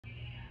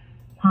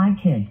Hi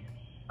kids.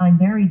 I'm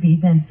B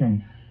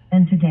Benson.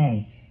 And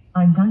today,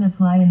 I'm gonna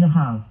fly in the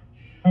house.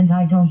 And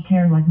I don't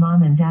care what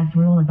mom and dad's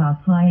rule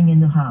about flying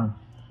in the house.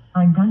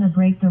 I'm gonna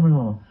break the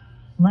rule.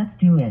 Let's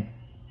do it.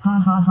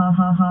 Ha ha ha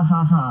ha ha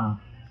ha ha.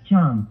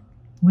 Jump.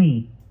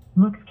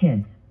 Looks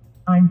kids.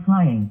 I'm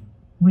flying.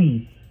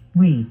 We.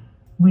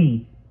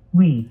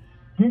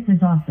 This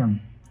is awesome.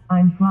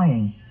 I'm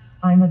flying.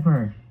 I'm a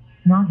bird.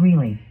 Not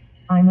really.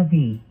 I'm a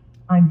bee.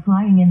 I'm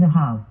flying in the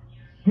house.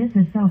 This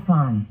is so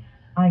fun.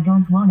 I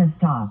don't wanna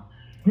stop.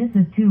 This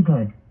is too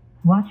good.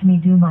 Watch me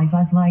do my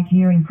Buzz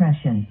Lightyear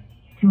impression.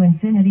 To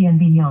infinity and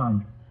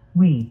beyond.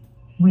 We.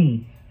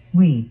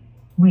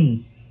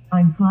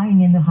 I'm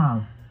flying in the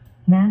house.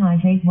 Man, I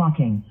hate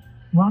walking.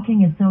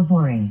 Walking is so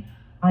boring.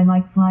 I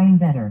like flying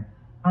better.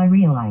 I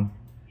realize.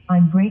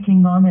 I'm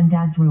breaking mom and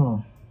dad's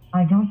rule.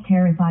 I don't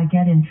care if I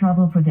get in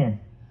trouble for this.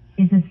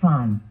 Is it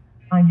fun?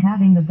 I'm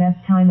having the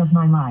best time of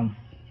my life.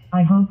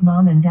 I hope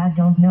mom and dad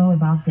don't know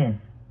about this.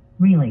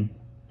 Really.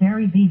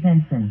 B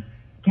Benson.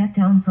 Get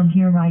down from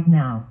here right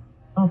now.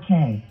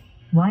 Okay.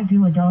 Why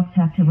do adults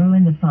have to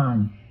ruin the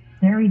fun?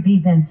 B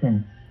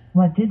Benson.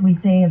 What did we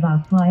say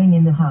about flying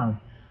in the house?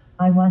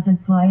 I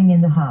wasn't flying in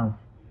the house.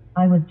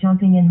 I was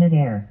jumping in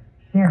midair.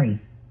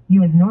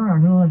 You ignore our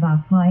rule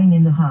about flying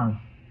in the house.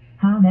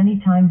 How many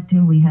times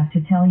do we have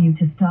to tell you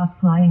to stop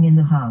flying in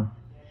the house?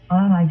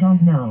 I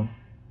don't know.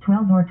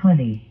 12 or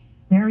 20.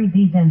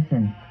 B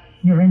Benson.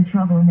 You're in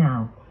trouble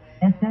now.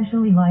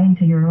 Especially lying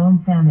to your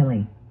own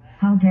family.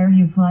 How dare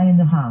you fly in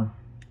the house?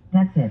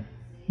 That's it.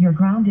 You're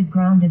grounded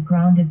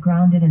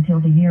until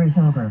the year is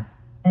over.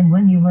 And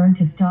when you learn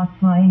to stop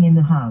flying in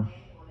the house.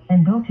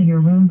 And go to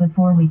your room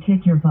before we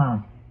kick your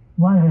butt.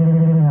 What?